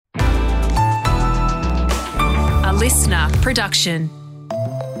listener production.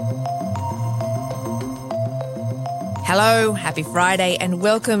 Hello, happy Friday and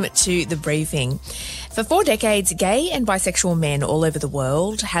welcome to The Briefing. For 4 decades, gay and bisexual men all over the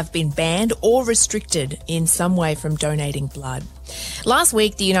world have been banned or restricted in some way from donating blood. Last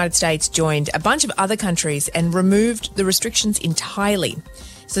week, the United States joined a bunch of other countries and removed the restrictions entirely.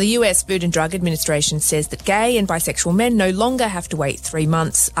 So the US Food and Drug Administration says that gay and bisexual men no longer have to wait 3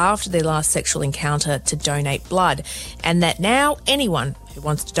 months after their last sexual encounter to donate blood, and that now anyone who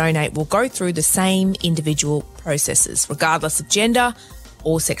wants to donate will go through the same individual processes, regardless of gender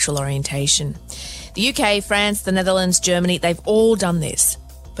or sexual orientation. The UK, France, the Netherlands, Germany, they've all done this,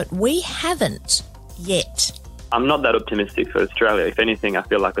 but we haven't yet. I'm not that optimistic for Australia. If anything, I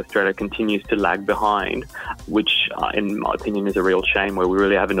feel like Australia continues to lag behind, which in my opinion is a real shame, where we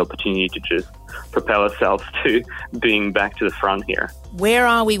really have an opportunity to just propel ourselves to being back to the front here. Where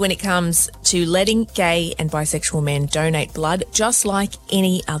are we when it comes to letting gay and bisexual men donate blood just like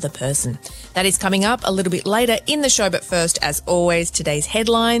any other person? That is coming up a little bit later in the show, but first, as always, today's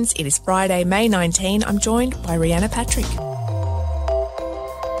headlines. It is Friday, May 19. I'm joined by Rihanna Patrick.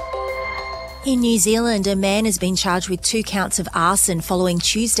 In New Zealand, a man has been charged with 2 counts of arson following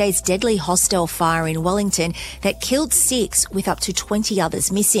Tuesday's deadly hostel fire in Wellington that killed 6 with up to 20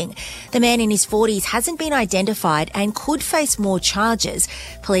 others missing. The man in his 40s hasn't been identified and could face more charges.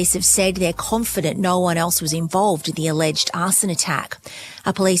 Police have said they're confident no one else was involved in the alleged arson attack.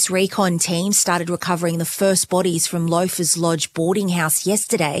 A police recon team started recovering the first bodies from Loafers Lodge boarding house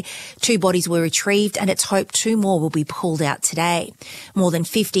yesterday. 2 bodies were retrieved and it's hoped 2 more will be pulled out today. More than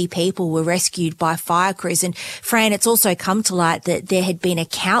 50 people were rescued by fire crews. And Fran, it's also come to light that there had been a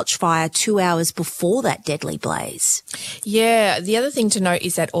couch fire 2 hours before that deadly blaze. Yeah, the other thing to note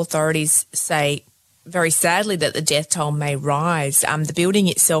is that authorities say very sadly that the death toll may rise. The building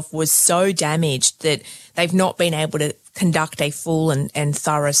itself was so damaged that they've not been able to conduct a full and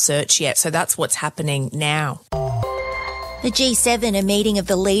thorough search yet. So that's what's happening now. The G7, a meeting of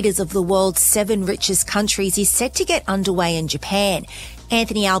the leaders of the world's 7 richest countries, is set to get underway in Japan.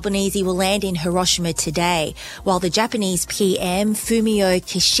 Anthony Albanese will land in Hiroshima today, while the Japanese PM Fumio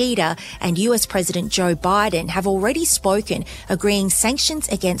Kishida and US President Joe Biden have already spoken, agreeing sanctions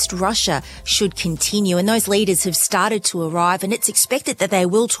against Russia should continue. And those leaders have started to arrive, and it's expected that they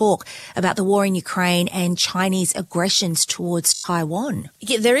will talk about the war in Ukraine and Chinese aggressions towards Taiwan.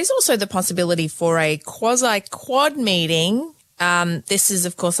 Yeah, there is also the possibility for a quasi-quad meeting. This is,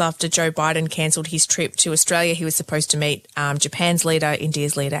 of course, after Joe Biden cancelled his trip to Australia. He was supposed to meet Japan's leader,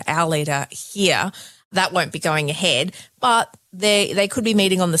 India's leader, our leader here. That won't be going ahead, but they could be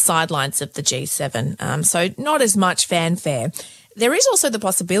meeting on the sidelines of the G7, so not as much fanfare. There is also the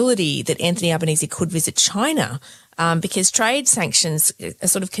possibility that Anthony Albanese could visit China because trade sanctions are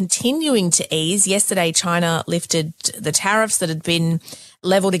sort of continuing to ease. Yesterday, China lifted the tariffs that had been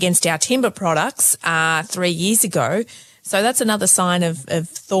levelled against our timber products 3 years ago. So that's another sign of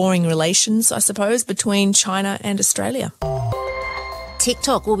thawing relations, I suppose, between China and Australia.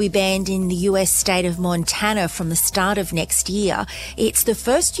 TikTok will be banned in the US state of Montana from the start of next year. It's the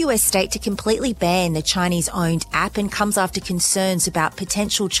first US state to completely ban the Chinese-owned app and comes after concerns about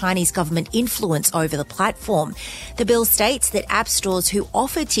potential Chinese government influence over the platform. The bill states that app stores who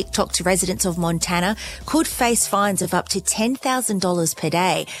offer TikTok to residents of Montana could face fines of up to $10,000 per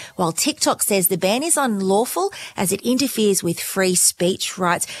day, while TikTok says the ban is unlawful as it interferes with free speech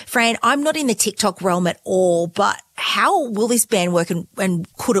rights. Fran, I'm not in the TikTok realm at all, but how will this ban work and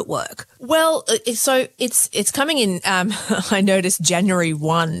could it work? Well, so it's coming in, I noticed January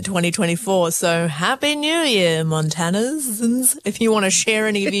 1, 2024. So Happy New Year, Montanans. If you want to share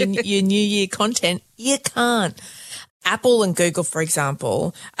any of your New Year content, you can't. Apple and Google, for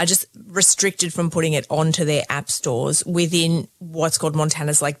example, are just restricted from putting it onto their app stores within what's called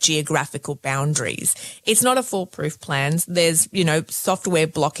Montana's like geographical boundaries. It's not a foolproof plan. There's, software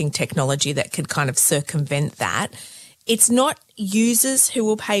blocking technology that could kind of circumvent that. It's not users who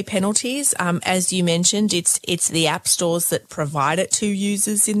will pay penalties. As you mentioned, it's the app stores that provide it to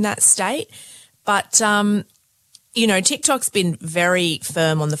users in that state. But, TikTok's been very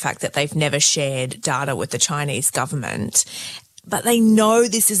firm on the fact that they've never shared data with the Chinese government. But they know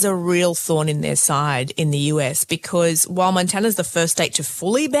this is a real thorn in their side in the US because while Montana's the first state to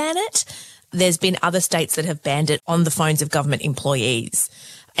fully ban it, there's been other states that have banned it on the phones of government employees.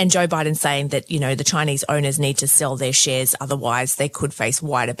 And Joe Biden saying that, the Chinese owners need to sell their shares, otherwise they could face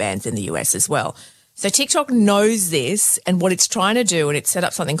wider bans in the US as well. So TikTok knows this, and what it's trying to do, and it set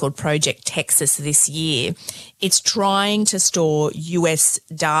up something called Project Texas this year, it's trying to store US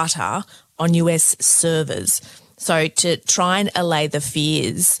data on US servers. So to try and allay the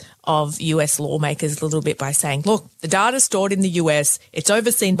fears of US lawmakers a little bit by saying, look, the data's stored in the US, it's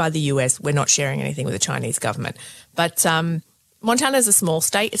overseen by the US, we're not sharing anything with the Chinese government. But Montana's a small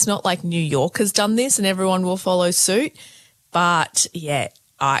state. It's not like New York has done this and everyone will follow suit. But yeah,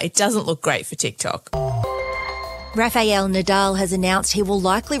 it doesn't look great for TikTok. Rafael Nadal has announced he will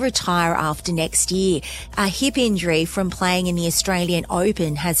likely retire after next year. A hip injury from playing in the Australian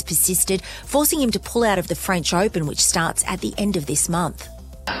Open has persisted, forcing him to pull out of the French Open, which starts at the end of this month.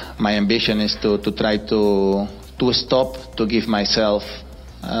 My ambition is to try to stop, to give myself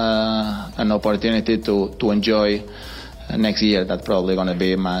an opportunity to enjoy next year. That's probably going to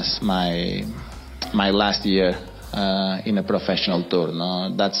be my last year in a professional tour.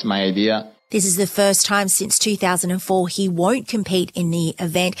 No, that's my idea. This is the first time since 2004 he won't compete in the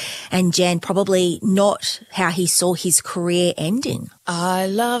event, and Jen, probably not how he saw his career ending. I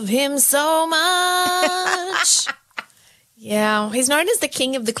love him so much. Yeah, he's known as the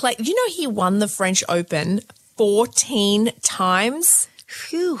king of the clay. You know he won the French Open 14 times?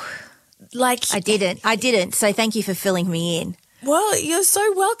 Phew. I didn't. So thank you for filling me in. Well, you're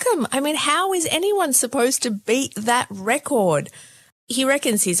so welcome. I mean, how is anyone supposed to beat that record? He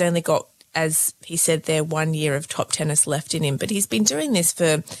reckons he's only got, as he said there, 1 year of top tennis left in him, but he's been doing this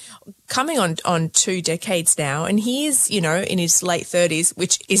for coming on 2 decades now, and he is, in his late 30s,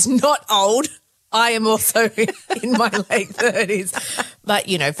 which is not old. I am also in my late 30s. But,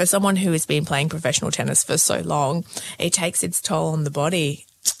 for someone who has been playing professional tennis for so long, it takes its toll on the body.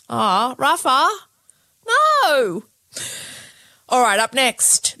 Ah, Rafa, no. All right, up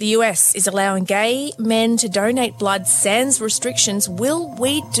next, the US is allowing gay men to donate blood sans restrictions. Will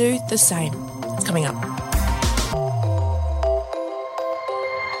we do the same? It's coming up.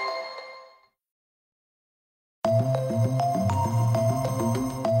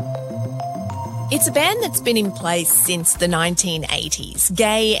 It's a ban that's been in place since the 1980s.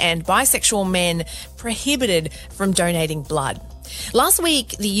 Gay and bisexual men prohibited from donating blood. Last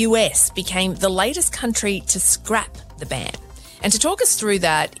week, the US became the latest country to scrap the ban. And to talk us through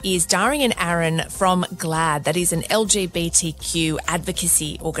that is Darian Aaron from GLAAD, that is an LGBTQ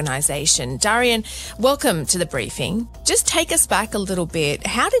advocacy organisation. Darian, welcome to the briefing. Just take us back a little bit.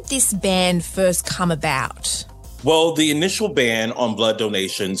 How did this ban first come about? Well, the initial ban on blood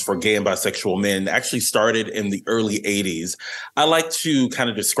donations for gay and bisexual men actually started in the early 80s. I like to kind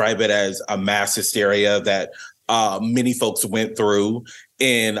of describe it as a mass hysteria that many folks went through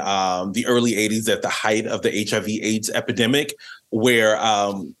in the early 80s at the height of the HIV/AIDS epidemic, where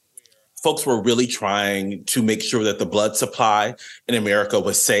folks were really trying to make sure that the blood supply in America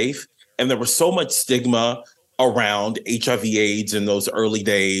was safe. And there was so much stigma around HIV/AIDS in those early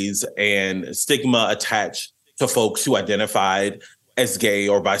days, and stigma attached to folks who identified as gay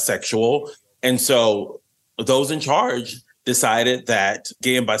or bisexual. And so those in charge decided that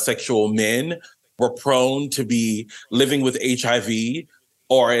gay and bisexual men were prone to be living with HIV,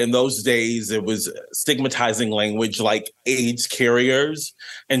 or in those days, it was stigmatizing language like AIDS carriers.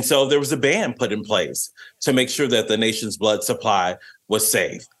 And so there was a ban put in place to make sure that the nation's blood supply was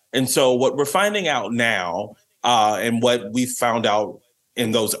safe. And so what we're finding out now, and what we found out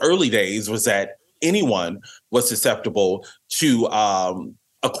in those early days, was that anyone was susceptible to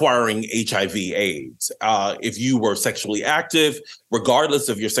acquiring HIV/AIDS. If you were sexually active, regardless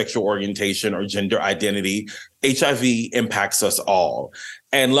of your sexual orientation or gender identity, HIV impacts us all.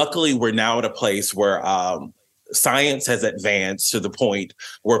 And luckily, we're now at a place where science has advanced to the point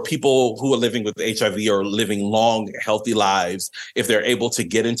where people who are living with HIV are living long, healthy lives if they're able to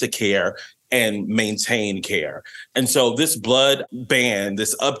get into care and maintain care. And so this blood ban,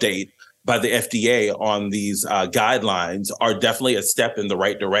 this update by the FDA on these guidelines are definitely a step in the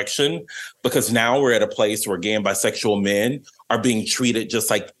right direction, because now we're at a place where gay and bisexual men are being treated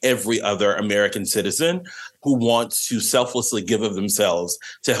just like every other American citizen who wants to selflessly give of themselves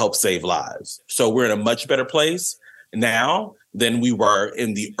to help save lives. So we're in a much better place now than we were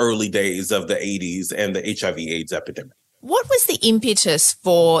in the early days of the 80s and the HIV/AIDS epidemic. What was the impetus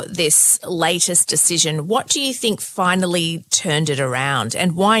for this latest decision? What do you think finally turned it around,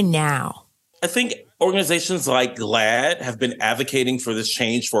 and why now? I think organizations like GLAAD have been advocating for this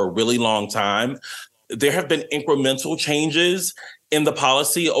change for a really long time. There have been incremental changes in the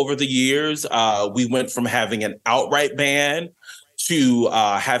policy over the years. We went from having an outright ban to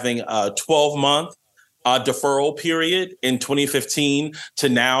having a 12-month deferral period in 2015 to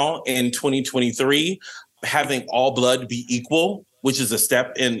now in 2023. Having all blood be equal, which is a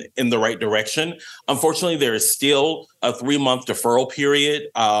step in the right direction. Unfortunately, there is still a 3-month deferral period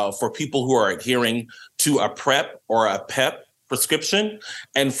for people who are adhering to a PrEP or a PEP prescription.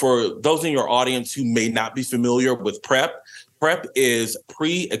 And for those in your audience who may not be familiar with PrEP, PrEP is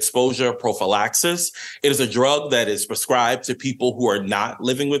pre-exposure prophylaxis. It is a drug that is prescribed to people who are not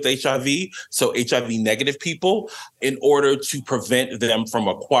living with HIV, so HIV negative people, in order to prevent them from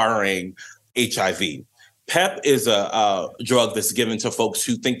acquiring HIV. PEP is a drug that's given to folks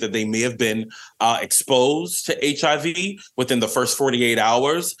who think that they may have been exposed to HIV within the first 48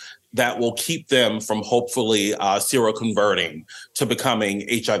 hours. That will keep them from hopefully seroconverting to becoming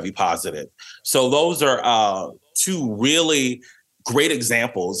HIV positive. So those are two really great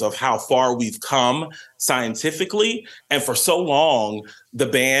examples of how far we've come scientifically. And for so long, the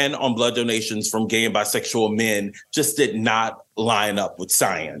ban on blood donations from gay and bisexual men just did not line up with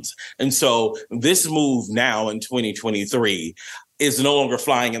science. And so this move now in 2023 is no longer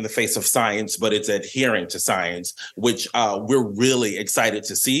flying in the face of science, but it's adhering to science, which we're really excited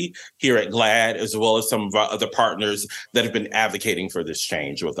to see here at GLAAD, as well as some of our other partners that have been advocating for this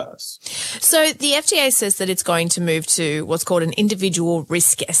change with us. So the FDA says that it's going to move to what's called an individual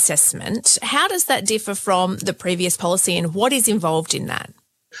risk assessment. How does that differ from the previous policy, and what is involved in that?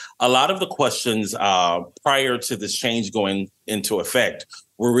 A lot of the questions prior to this change going into effect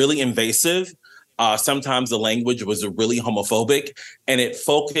were really invasive. Sometimes the language was really homophobic, and it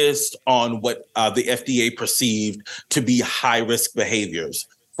focused on what the FDA perceived to be high-risk behaviors.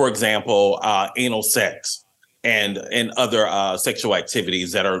 For example, anal sex and other sexual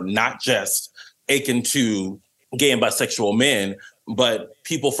activities that are not just akin to gay and bisexual men, but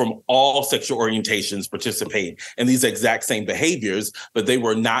people from all sexual orientations participate in these exact same behaviors, but they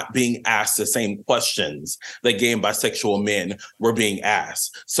were not being asked the same questions that gay and bisexual men were being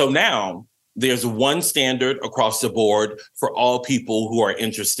asked. So now, there's one standard across the board for all people who are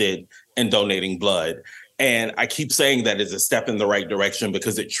interested in donating blood. And I keep saying that is a step in the right direction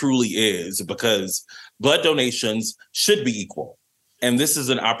because it truly is, because blood donations should be equal. And this is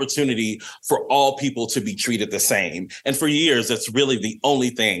an opportunity for all people to be treated the same. And for years, that's really the only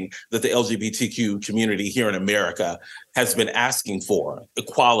thing that the LGBTQ community here in America has been asking for: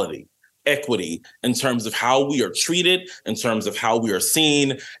 equality, equity, in terms of how we are treated, in terms of how we are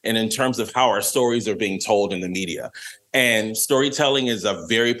seen, and in terms of how our stories are being told in the media. And storytelling is a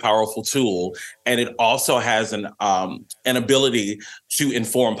very powerful tool, and it also has an ability to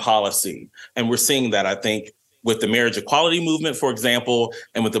inform policy. And we're seeing that, I think, with the marriage equality movement, for example,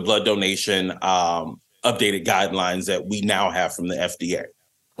 and with the blood donation updated guidelines that we now have from the FDA.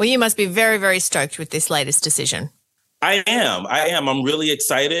 Well, you must be very, very stoked with this latest decision. I am. I'm really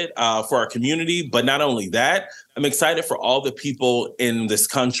excited for our community, but not only that, I'm excited for all the people in this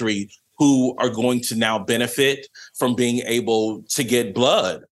country who are going to now benefit from being able to get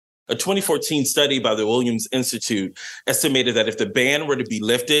blood. A 2014 study by the Williams Institute estimated that if the ban were to be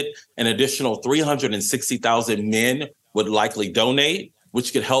lifted, an additional 360,000 men would likely donate,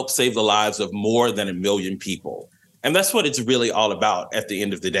 which could help save the lives of more than 1 million people. And that's what it's really all about at the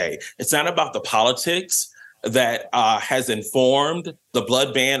end of the day. It's not about the politics that has informed the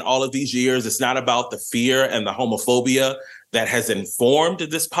blood ban all of these years. It's not about the fear and the homophobia that has informed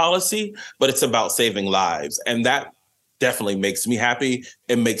this policy, but it's about saving lives. And that definitely makes me happy.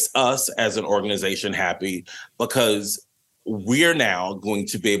 It makes us as an organization happy, because we're now going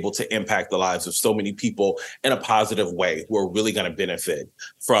to be able to impact the lives of so many people in a positive way who are really going to benefit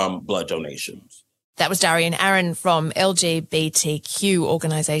from blood donations. That was Darian Aaron from LGBTQ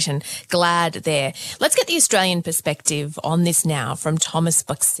organisation GLAAD there. Let's get the Australian perspective on this now from Thomas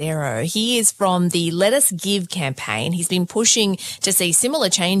Boxero. He is from the Let Us Give campaign. He's been pushing to see similar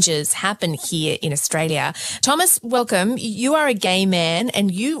changes happen here in Australia. Thomas, welcome. You are a gay man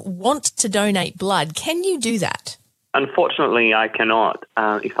and you want to donate blood. Can you do that? Unfortunately, I cannot.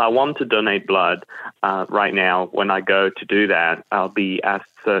 If I want to donate blood right now, when I go to do that, I'll be asked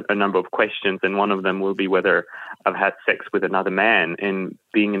a number of questions, and one of them will be whether I've had sex with another man. And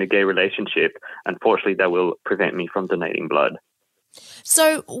being in a gay relationship, unfortunately, that will prevent me from donating blood.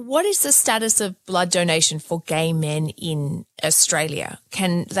 So what is the status of blood donation for gay men in Australia?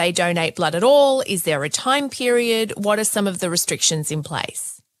 Can they donate blood at all? Is there a time period? What are some of the restrictions in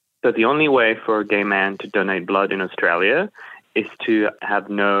place? So the only way for a gay man to donate blood in Australia is to have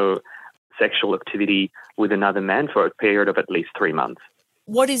no sexual activity with another man for a period of at least 3 months.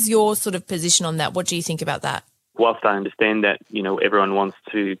 What is your sort of position on that? What do you think about that? Whilst I understand that, everyone wants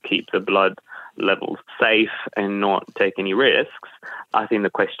to keep the blood levels safe and not take any risks, I think the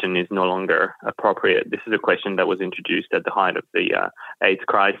question is no longer appropriate. This is a question that was introduced at the height of the AIDS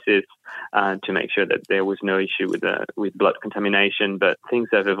crisis to make sure that there was no issue with blood contamination. But things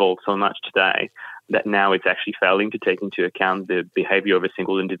have evolved so much today that now it's actually failing to take into account the behaviour of a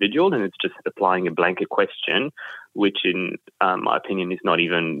single individual, and it's just applying a blanket question, which in my opinion is not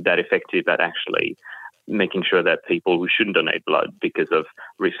even that effective at actually making sure that people who shouldn't donate blood because of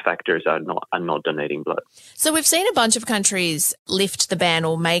risk factors are not donating blood. So we've seen a bunch of countries lift the ban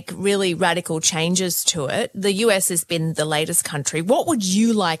or make really radical changes to it. The US has been the latest country. What would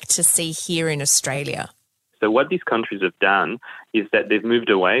you like to see here in Australia? So what these countries have done is that they've moved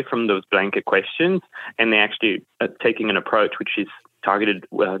away from those blanket questions, and they're actually taking an approach which is targeted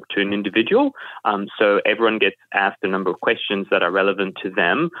to an individual. So everyone gets asked a number of questions that are relevant to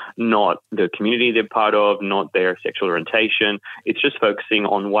them, not the community they're part of, not their sexual orientation. It's just focusing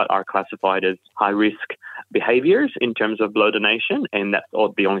on what are classified as high-risk behaviours in terms of blood donation, and that's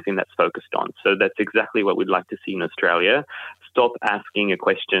the only thing that's focused on. So that's exactly what we'd like to see in Australia. Stop asking a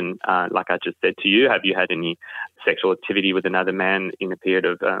question like I just said to you, have you had any sexual activity with another man in a period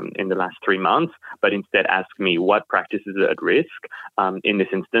of in the last 3 months, but instead ask me what practices are at risk. In this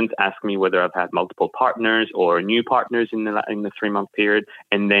instance, ask me whether I've had multiple partners or new partners in the 3-month period,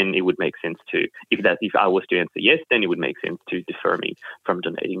 and then it would make sense to, if I was to answer yes, then it would make sense to defer me from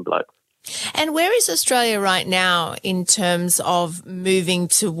donating blood. And where is Australia right now in terms of moving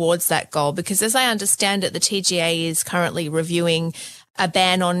towards that goal? Because as I understand it, the TGA is currently reviewing a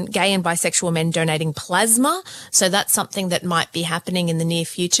ban on gay and bisexual men donating plasma. So that's something that might be happening in the near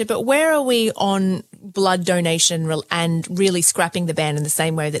future. But where are we on blood donation and really scrapping the ban in the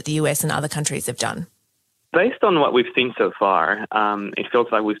same way that the US and other countries have done? Based on what we've seen so far, it feels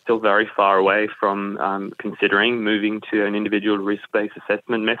like we're still very far away from considering moving to an individual risk-based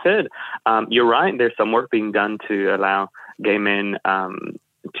assessment method. You're right, there's some work being done to allow gay men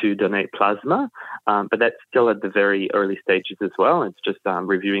to donate plasma, but that's still at the very early stages as well. It's just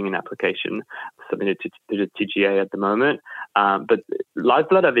reviewing an application submitted to the TGA at the moment. But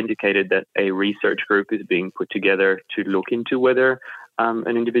Lifeblood have indicated that a research group is being put together to look into whether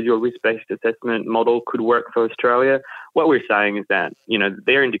an individual risk-based assessment model could work for Australia. What we're saying is that,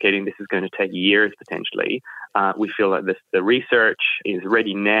 they're indicating this is going to take years potentially. We feel like the research is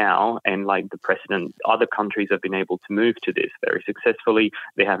ready now, and like the precedent, other countries have been able to move to this very successfully.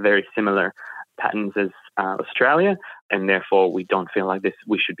 They have very similar patterns as Australia, and therefore we don't feel like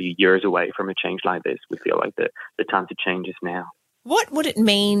we should be years away from a change like this. We feel like the time to change is now. What would it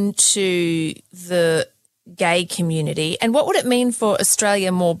mean to the gay community, and what would it mean for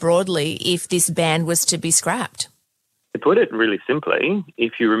Australia more broadly if this ban was to be scrapped? To put it really simply,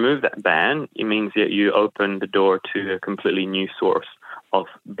 if you remove that ban, it means that you open the door to a completely new source of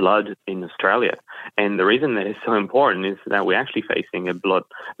blood in Australia. And the reason that is so important is that we're actually facing a blood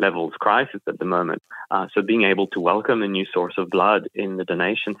levels crisis at the moment. So being able to welcome a new source of blood in the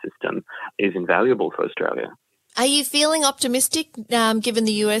donation system is invaluable for Australia. Are you feeling optimistic given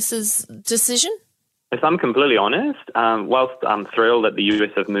the US's decision? If I'm completely honest, whilst I'm thrilled that the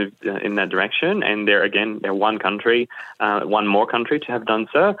US have moved in that direction, and they're one more country to have done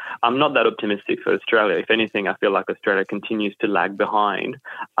so, I'm not that optimistic for Australia. If anything, I feel like Australia continues to lag behind,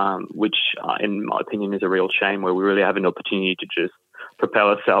 which in my opinion is a real shame, where we really have an opportunity to just propel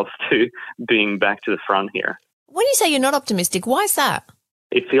ourselves to being back to the front here. When you say you're not optimistic, why is that?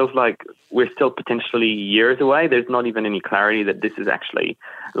 It feels like we're still potentially years away. There's not even any clarity that this is actually,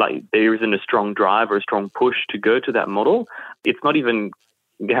 there isn't a strong drive or a strong push to go to that model. It's not even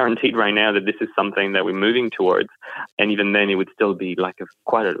guaranteed right now that this is something that we're moving towards. And even then, it would still be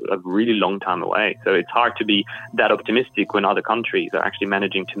quite a really long time away. So it's hard to be that optimistic when other countries are actually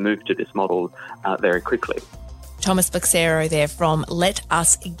managing to move to this model very quickly. Thomas Boxero there from Let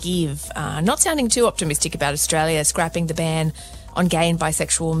Us Give. Not sounding too optimistic about Australia scrapping the ban on gay and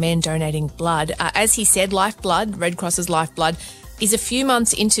bisexual men donating blood. As he said, Lifeblood, Red Cross's Lifeblood, is a few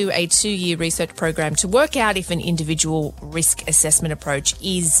months into a 2-year research program to work out if an individual risk assessment approach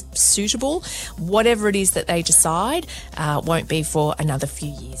is suitable. Whatever it is that they decide won't be for another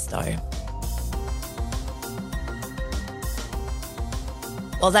few years, though.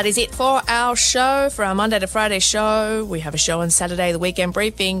 Well, that is it for our show, for our Monday to Friday show. We have a show on Saturday, the Weekend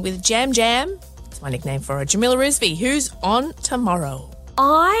Briefing, with Jam Jam. It's my nickname for her, Jamila Rizvi, who's on tomorrow.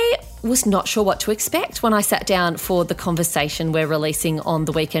 I was not sure what to expect when I sat down for the conversation we're releasing on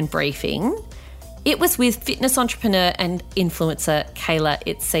the Weekend Briefing. It was with fitness entrepreneur and influencer Kayla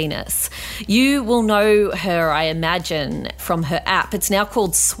Itsinas. You will know her, I imagine, from her app. It's now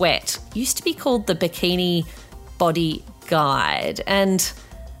called Sweat. It used to be called the Bikini Body Guide. And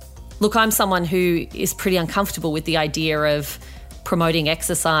Look, I'm someone who is pretty uncomfortable with the idea of promoting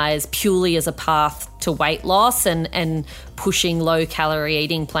exercise purely as a path to weight loss and pushing low-calorie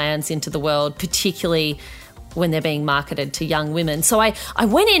eating plans into the world, particularly when they're being marketed to young women. So I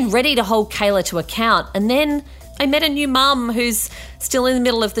went in ready to hold Kayla to account, and then I met a new mum who's still in the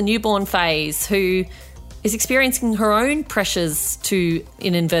middle of the newborn phase, who is experiencing her own pressures to,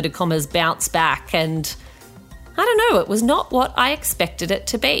 in inverted commas, bounce back. And I don't know, it was not what I expected it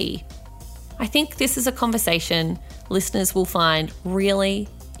to be. I think this is a conversation listeners will find really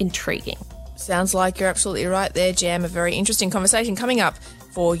intriguing. Sounds like you're absolutely right there, Jam. A very interesting conversation coming up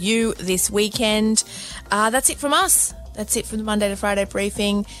for you this weekend. That's it from us. That's it from the Monday to Friday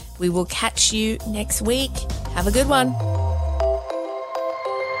briefing. We will catch you next week. Have a good one.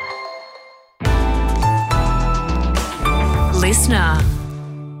 Listener.